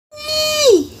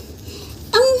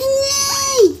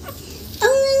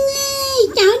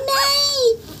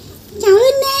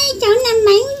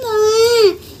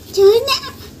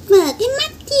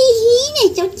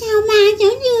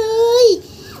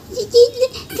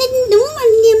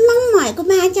phải có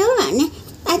ba cháu bảo này.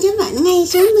 Ba cháu bảo ngày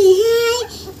số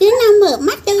 12 đứa nào mở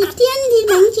mắt đầu tiên thì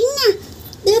bánh chính là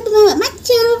đứa mở mắt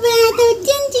chào và đầu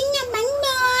tiên chính là bánh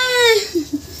bò.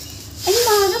 Bánh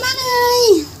bò các bác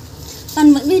ơi.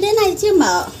 Còn những đứa này chưa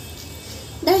mở.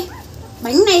 Đây,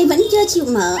 bánh này vẫn chưa chịu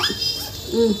mở.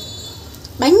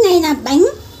 Bánh này là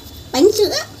bánh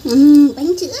sữa.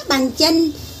 Bánh sữa bàn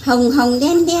chân hồng hồng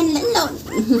đen đen lẫn lộn.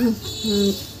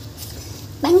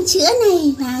 Bánh sữa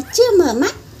này là chưa mở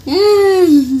mắt.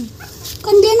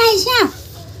 Còn đứa này sao?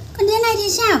 Còn đứa này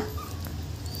thì sao?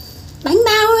 Bánh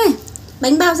bao ơi.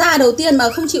 Bánh bao ra đầu tiên mà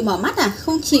không chịu mở mắt à?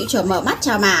 Không chịu mở mắt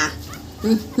chào bà.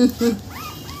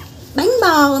 Bánh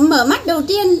bò mở mắt đầu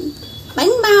tiên.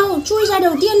 Bánh bao chui ra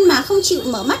đầu tiên mà không chịu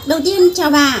mở mắt đầu tiên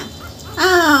chào bà.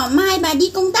 Mai bà đi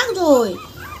công tác rồi,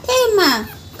 thế mà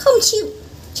không chịu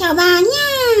chào bà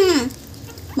nha.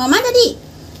 Mở mắt ra đi.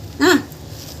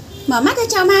 Mở mắt ra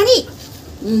chào bà đi.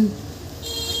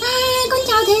 Con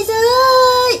chào thế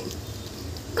giới.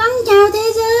 Con chào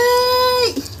thế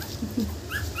giới.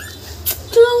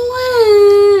 Thương quá.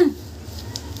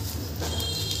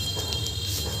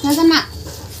 Nào con nào.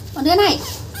 Còn đứa này.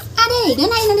 Đây, đứa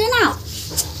này là đứa nào?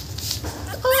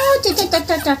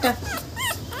 Trời.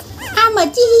 Mở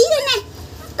chi hí đây này.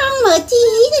 Con mở chi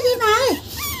hí đây đi bà ơi.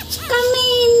 Con này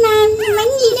là bánh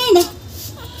gì đây này?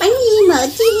 Bánh gì mở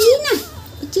chi hí nè.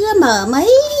 Chưa mở mấy.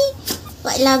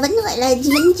 Vẫn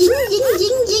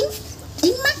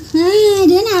dính mắt.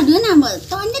 Đứa nào mở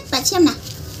to nhất bà xem nào.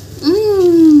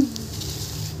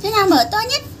 Đứa nào mở to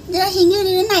nhất? Hình như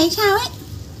đứa này sao ấy.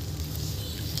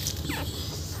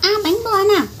 Bánh bò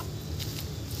nào.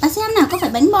 Bà xem nào, có phải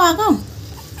bánh bò không?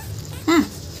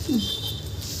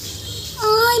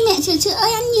 Ôi mẹ sữa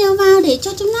ơi, ăn nhiều vào để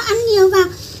cho chúng nó ăn nhiều vào,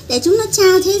 để chúng nó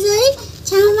chào thế giới,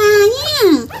 chào bà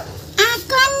nhé.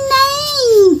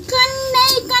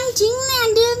 Con chính là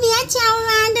đứa bé chào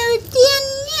bà đầu tiên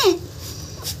nhé.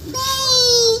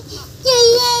 Đây,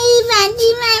 bà đi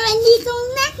công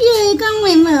tác rồi, con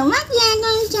phải mở mắt ra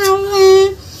con chào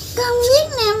bà. Con biết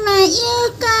là bà yêu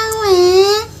con mà.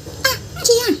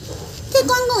 Chị à, thế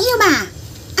con cũng yêu bà.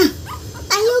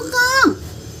 Bà yêu con.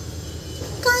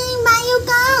 Bà yêu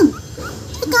con.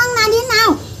 Thế con là đứa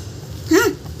nào?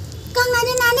 Con là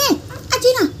đứa nào đây? Chị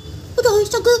nào? Ôi trời,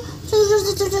 sao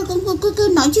cứ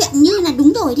nói chuyện như là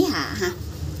đúng rồi đấy hả?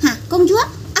 Công chúa?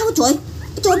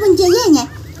 Trời buồn chơi nhé nhỉ?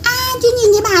 Chứ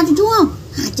nhìn thấy bà rồi đúng không?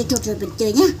 Trời buồn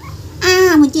chơi nhá.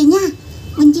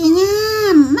 Buồn chơi nha.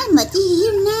 Mắt mở chi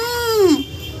yêu nè.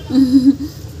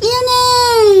 Yêu nè.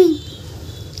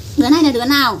 Đứa này là đứa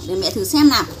nào? Để mẹ thử xem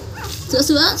nào.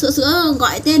 Sữa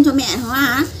gọi tên cho mẹ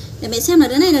Hoa. Để mẹ xem là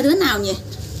đứa này là đứa nào nhỉ?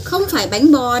 Không phải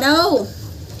bánh bò đâu.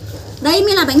 Đây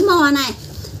mới là bánh bò này.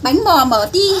 Bánh bò mở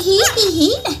ti hí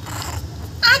này.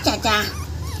 Chà.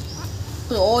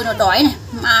 Ôi nó đói này.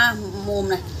 Mồm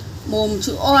này. Mồm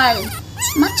chữ O,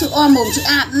 mắt chữ O, mồm chữ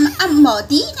A. Mở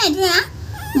tí này thôi á.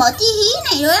 Mở ti hí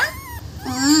này rồi á.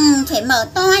 Phải mở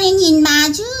to để nhìn bà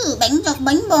chứ.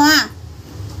 Bánh bò.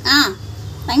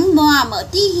 Bánh bò mở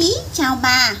ti hí chào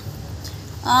bà.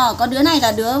 Có đứa này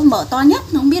là đứa mở to nhất.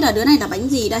 Không biết là đứa này là bánh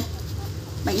gì đây.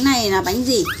 Bánh này là bánh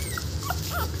gì?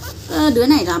 Đứa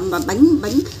này là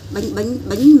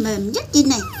bánh mềm nhất trên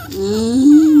này.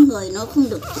 Người nó không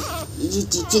được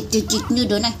như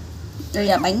đứa này. Đây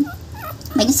là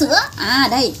bánh sữa.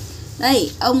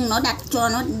 Đây ông nó đặt cho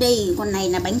nó đây. Con này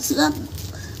là bánh sữa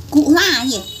cụ Hoa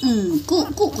nhỉ. Cụ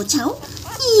của cháu.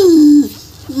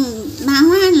 Bà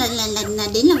Hoa là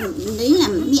đấy là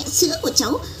mẹ sữa của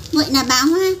cháu. Vậy là bà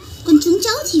Hoa. Còn chúng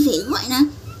cháu thì phải gọi là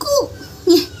cụ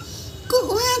nhỉ. Cụ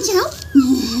Hoa cháu.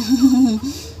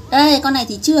 Đây con này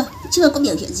thì chưa có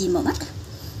biểu hiện gì mở mắt cả.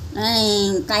 Đây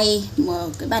cay,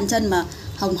 cái bàn chân mà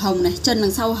hồng này, chân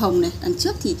đằng sau hồng này, đằng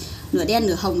trước thì nửa đen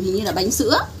nửa hồng, hình như là bánh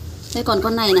sữa. Thế còn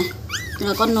con này là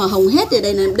con hồng hết thì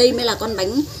đây mới là con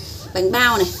bánh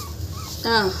bao này.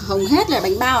 Hồng hết là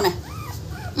bánh bao này.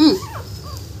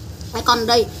 Cái con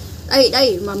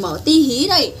đây mà mở ti hí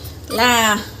đây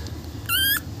là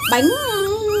bánh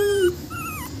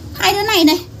hai đứa này.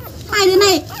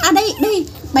 Đây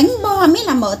bánh bò mới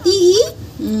là mở ti hí.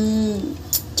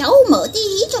 Cháu mở ti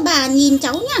hí cho bà nhìn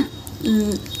cháu nhá.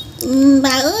 Bà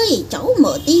ơi, cháu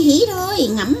mở ti hí thôi,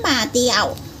 ngắm bà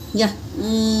tẹo nhỉ.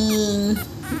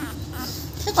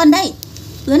 Thế còn đây,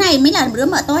 đứa này mới là đứa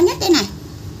mở to nhất đây này.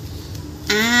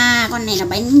 Con này là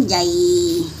bánh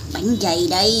dày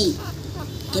đây.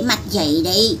 Cái mặt dày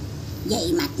đây.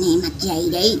 Dày mặt này, mặt dày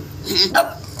đây.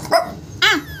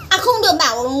 Không được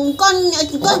bảo con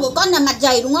của con là mặt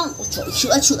dày đúng không? Ôi trời,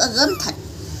 sữa gớm thật.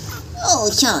 Ôi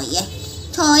trời ơi.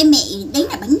 Thôi mẹ, đấy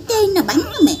là bánh tên là bánh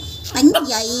mẹ. Bánh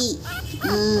dày.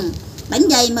 Bánh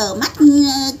dày mở mắt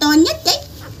to nhất đấy.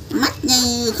 Mắt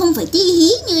không phải tí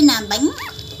hí như là bánh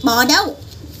bò đâu.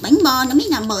 Bánh bò nó mới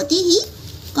là mở tí hí,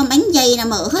 còn bánh dày là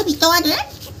mở hơi bị to rồi đấy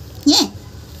nhé.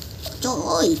 Trời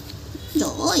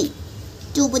ơi,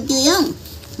 chú buồn cười không?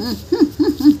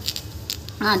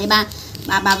 Đây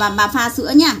bà pha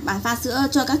sữa nha. Bà pha sữa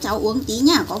cho các cháu uống tí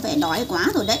nha. Có vẻ đói quá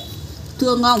rồi đấy,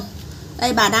 thương không?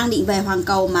 Đây bà đang định về Hoàng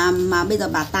Cầu mà bây giờ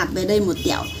bà tạt về đây một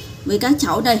tẹo với các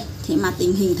cháu đây. Thế mà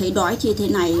tình hình thấy đói như thế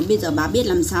này, bây giờ bà biết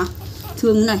làm sao.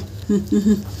 Thương này.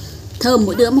 Thơm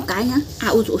mỗi đứa một cái nhá.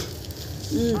 Ôi dồi,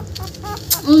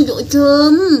 ôi dồi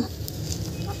thơm.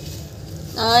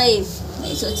 Đây,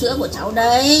 mẹ sữa của cháu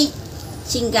đây.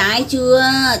 Xinh gái chưa?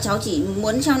 Cháu chỉ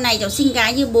muốn sau này cháu xinh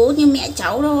gái như bố như mẹ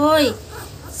cháu thôi.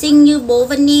 Xinh như bố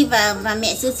Vân Nhi và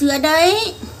mẹ sữa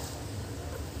đấy.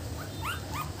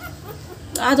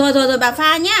 Rồi bà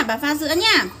pha nhá, bà pha sữa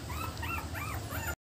nhá.